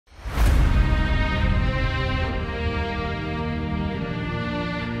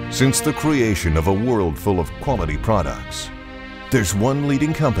Since the creation of a world full of quality products, there's one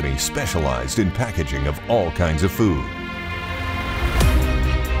leading company specialized in packaging of all kinds of food.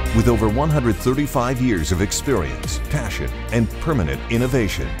 With over 135 years of experience, passion, and permanent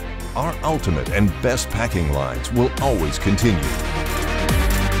innovation, our ultimate and best packing lines will always continue.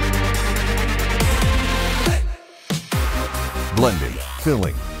 Blending,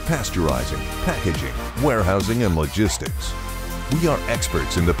 filling, pasteurizing, packaging, warehousing, and logistics. We are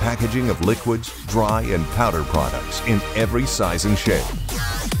experts in the packaging of liquids, dry, and powder products in every size and shape.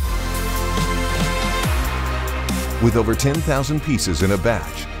 With over 10,000 pieces in a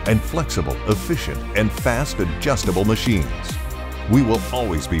batch and flexible, efficient, and fast adjustable machines, we will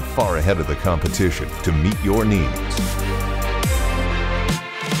always be far ahead of the competition to meet your needs.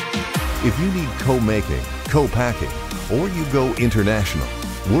 If you need co-making, co-packing, or you go international,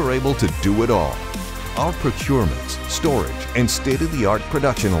 we're able to do it all. Our procurements, storage, and state-of-the-art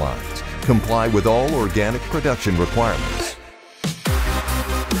production lines comply with all organic production requirements.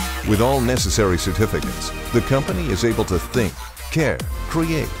 With all necessary certificates, the company is able to think, care,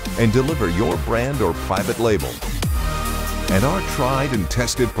 create, and deliver your brand or private label. And our tried and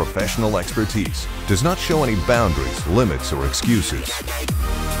tested professional expertise does not show any boundaries, limits, or excuses.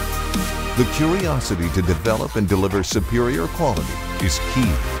 The curiosity to develop and deliver superior quality is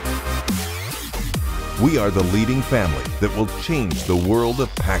key. We are the leading family that will change the world of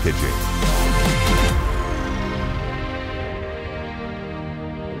packaging.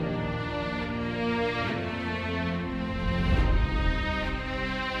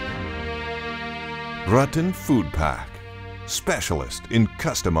 Ruiten Foodpack, specialist in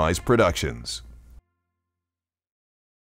customized productions.